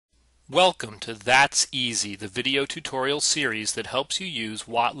Welcome to That's Easy, the video tutorial series that helps you use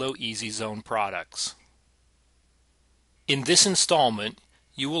Watlow EasyZone products. In this installment,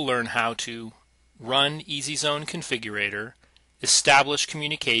 you will learn how to run EasyZone Configurator, establish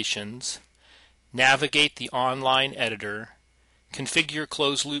communications, navigate the online editor, configure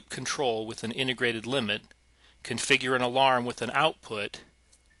closed-loop control with an integrated limit, configure an alarm with an output,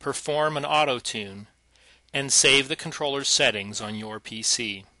 perform an auto-tune, and save the controller's settings on your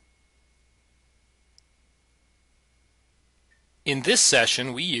PC. In this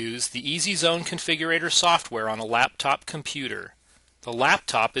session, we use the EasyZone Configurator software on a laptop computer. The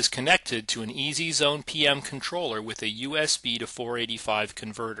laptop is connected to an EasyZone PM controller with a USB to 485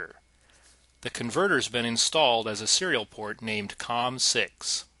 converter. The converter's been installed as a serial port named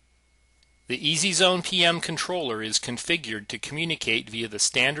COM6. The EasyZone PM controller is configured to communicate via the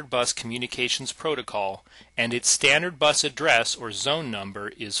standard bus communications protocol, and its standard bus address or zone number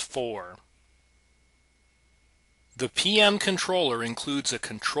is 4. The PM controller includes a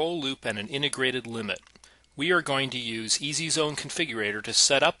control loop and an integrated limit. We are going to use EasyZone Configurator to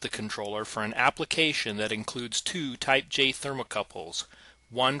set up the controller for an application that includes two Type J thermocouples,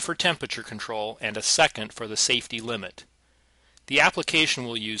 one for temperature control and a second for the safety limit. The application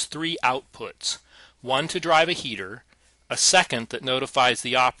will use three outputs, one to drive a heater, a second that notifies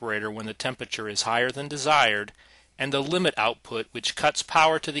the operator when the temperature is higher than desired, and a limit output which cuts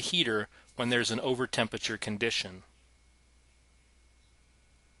power to the heater when there's an over-temperature condition.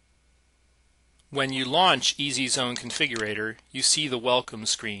 When you launch EasyZone Configurator, you see the welcome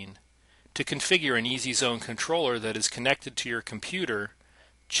screen. To configure an EasyZone controller that is connected to your computer,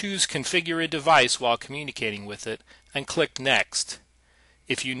 choose Configure a device while communicating with it and click Next.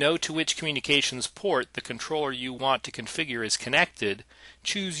 If you know to which communications port the controller you want to configure is connected,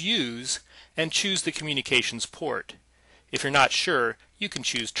 choose Use and choose the communications port. If you're not sure, you can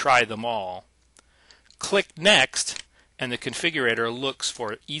choose Try them all. Click Next and the configurator looks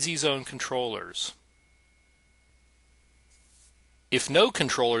for EasyZone controllers. If no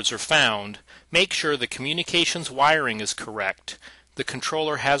controllers are found, make sure the communications wiring is correct. The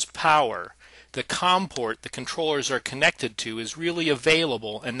controller has power. The COM port the controllers are connected to is really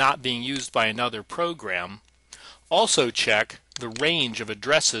available and not being used by another program. Also check the range of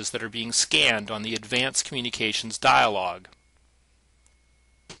addresses that are being scanned on the Advanced Communications dialog.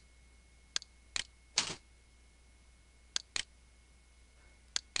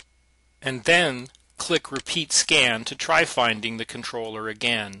 And then click Repeat Scan to try finding the controller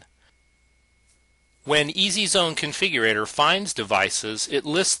again. When EasyZone Configurator finds devices, it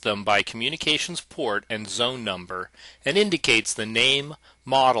lists them by communications port and zone number and indicates the name,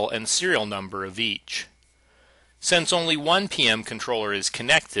 model, and serial number of each. Since only one PM controller is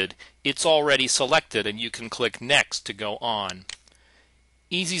connected, it's already selected and you can click Next to go on.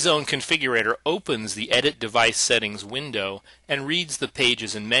 EasyZone Configurator opens the Edit Device Settings window and reads the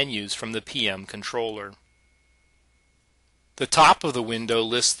pages and menus from the PM controller. The top of the window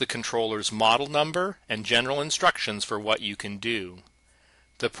lists the controller's model number and general instructions for what you can do.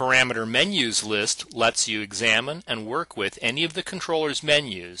 The Parameter Menus list lets you examine and work with any of the controller's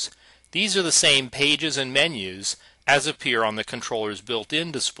menus. These are the same pages and menus as appear on the controller's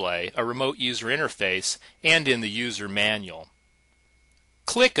built-in display, a remote user interface, and in the user manual.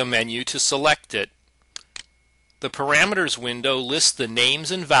 Click a menu to select it. The Parameters window lists the names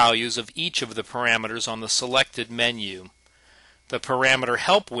and values of each of the parameters on the selected menu. The Parameter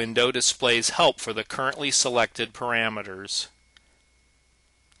Help window displays help for the currently selected parameters.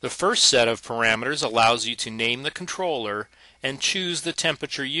 The first set of parameters allows you to name the controller and choose the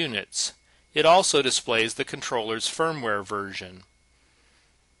temperature units. It also displays the controller's firmware version.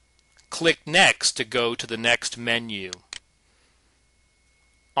 Click Next to go to the next menu.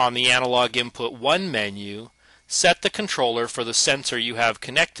 On the Analog Input 1 menu, set the controller for the sensor you have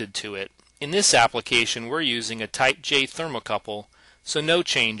connected to it. In this application, we're using a Type J thermocouple, so no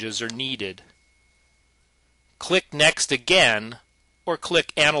changes are needed. Click Next again, or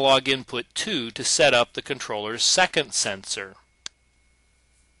click Analog Input 2 to set up the controller's second sensor.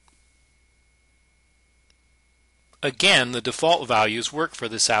 Again, the default values work for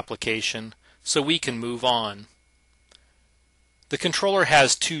this application, so we can move on. The controller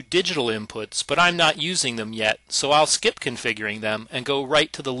has two digital inputs, but I'm not using them yet, so I'll skip configuring them and go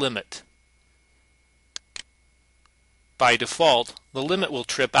right to the limit. By default, the limit will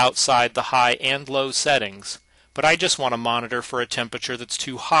trip outside the high and low settings, but I just want to monitor for a temperature that's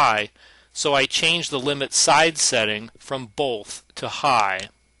too high, so I change the limit side setting from both to high.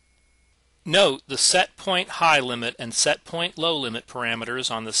 Note the set point high limit and set point low limit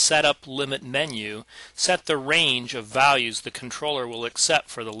parameters on the setup limit menu set the range of values the controller will accept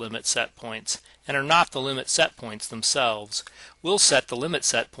for the limit set points and are not the limit set points themselves. We'll set the limit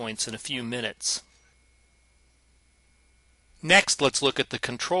set points in a few minutes. Next, let's look at the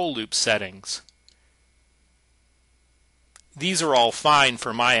control loop settings. These are all fine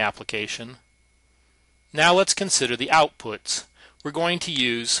for my application. Now let's consider the outputs. We're going to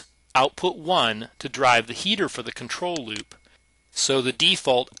use output 1 to drive the heater for the control loop, so the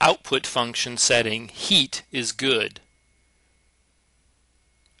default output function setting heat is good.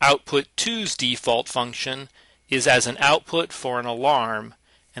 Output 2's default function is as an output for an alarm,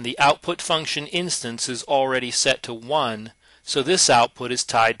 and the output function instance is already set to 1, so this output is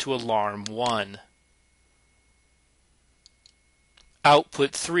tied to alarm 1.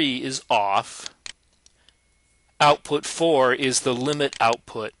 Output 3 is off. Output 4 is the limit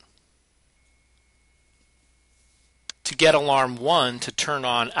output. To get alarm 1 to turn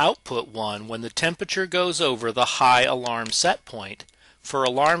on output 1 when the temperature goes over the high alarm set point, for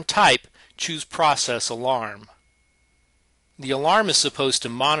alarm type, choose process alarm. The alarm is supposed to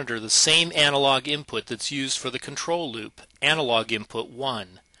monitor the same analog input that's used for the control loop, analog input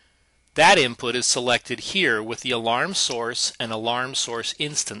 1. That input is selected here with the alarm source and alarm source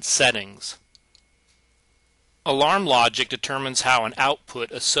instance settings. Alarm logic determines how an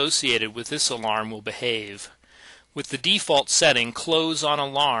output associated with this alarm will behave. With the default setting close on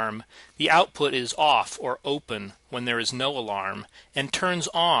alarm, the output is off or open when there is no alarm and turns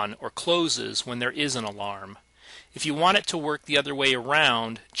on or closes when there is an alarm. If you want it to work the other way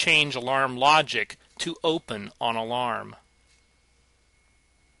around, change alarm logic to open on alarm.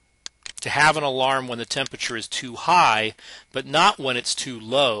 To have an alarm when the temperature is too high, but not when it's too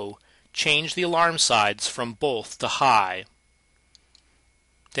low, change the alarm sides from both to high.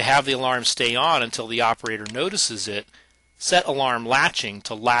 To have the alarm stay on until the operator notices it, set alarm latching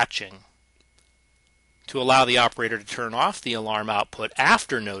to latching. To allow the operator to turn off the alarm output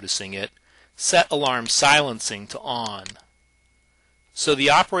after noticing it, set alarm silencing to on. So the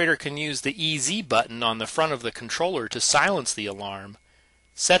operator can use the EZ button on the front of the controller to silence the alarm,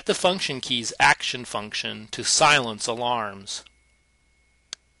 set the function key's action function to silence alarms.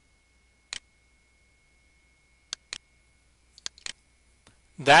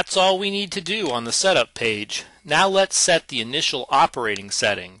 That's all we need to do on the setup page. Now let's set the initial operating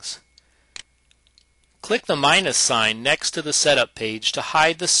settings. Click the minus sign next to the setup page to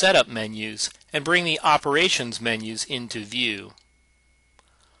hide the setup menus and bring the operations menus into view.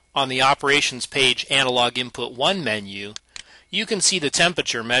 On the operations page analog input 1 menu, you can see the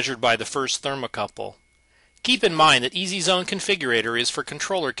temperature measured by the first thermocouple. Keep in mind that EasyZone Configurator is for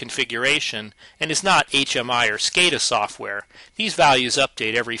controller configuration and is not HMI or SCADA software. These values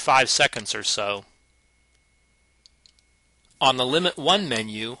update every 5 seconds or so. On the Limit 1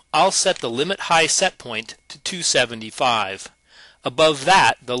 menu, I'll set the limit high set point to 275. Above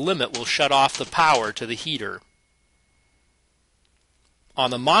that, the limit will shut off the power to the heater. On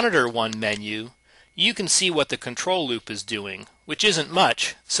the Monitor 1 menu, you can see what the control loop is doing, which isn't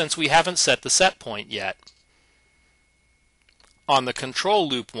much since we haven't set the set point yet. On the Control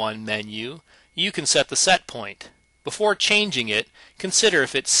Loop 1 menu, you can set the set point. Before changing it, consider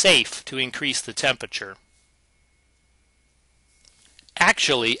if it's safe to increase the temperature.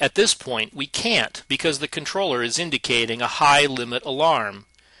 Actually, at this point, we can't because the controller is indicating a high limit alarm.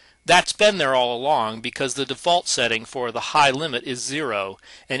 That's been there all along because the default setting for the high limit is 0,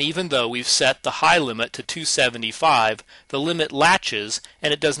 and even though we've set the high limit to 275, the limit latches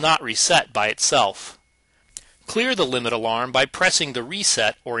and it does not reset by itself. Clear the limit alarm by pressing the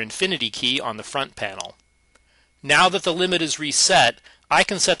reset or infinity key on the front panel. Now that the limit is reset, I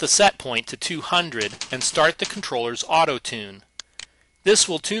can set the set point to 200 and start the controller's auto tune. This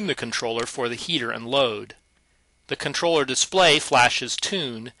will tune the controller for the heater and load. The controller display flashes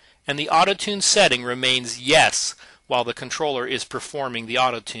tune, and the auto tune setting remains yes while the controller is performing the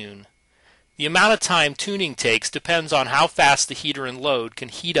auto tune. The amount of time tuning takes depends on how fast the heater and load can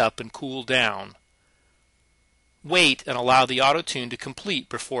heat up and cool down. Wait and allow the auto tune to complete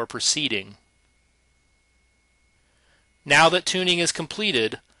before proceeding. Now that tuning is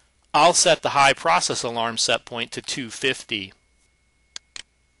completed, I'll set the high process alarm set point to 250.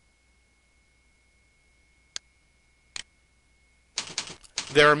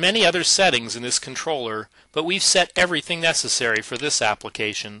 There are many other settings in this controller, but we've set everything necessary for this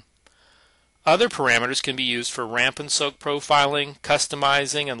application. Other parameters can be used for ramp and soak profiling,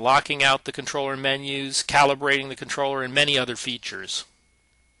 customizing and locking out the controller menus, calibrating the controller, and many other features.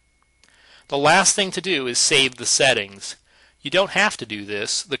 The last thing to do is save the settings. You don't have to do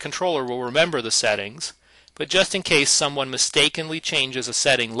this. The controller will remember the settings, but just in case someone mistakenly changes a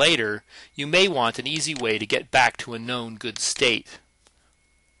setting later, you may want an easy way to get back to a known good state.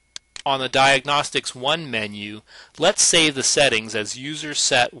 On the Diagnostics 1 menu, let's save the settings as user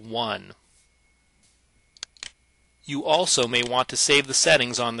set 1. You also may want to save the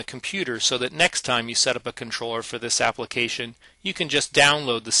settings on the computer so that next time you set up a controller for this application, you can just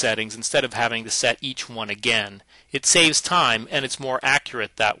download the settings instead of having to set each one again. It saves time and it's more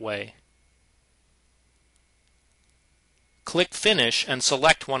accurate that way. Click Finish and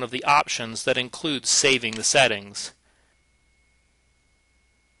select one of the options that includes saving the settings.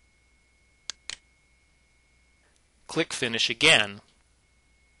 Click Finish again.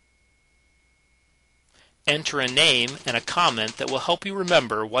 Enter a name and a comment that will help you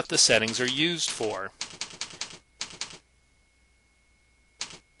remember what the settings are used for.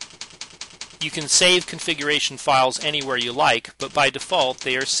 You can save configuration files anywhere you like, but by default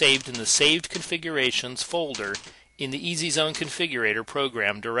they are saved in the Saved Configurations folder in the EasyZone Configurator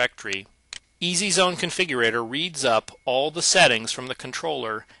program directory. EasyZone Configurator reads up all the settings from the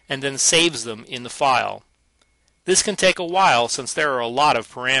controller and then saves them in the file. This can take a while since there are a lot of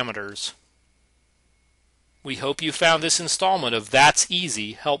parameters. We hope you found this installment of That's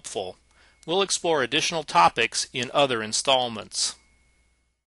Easy helpful. We'll explore additional topics in other installments.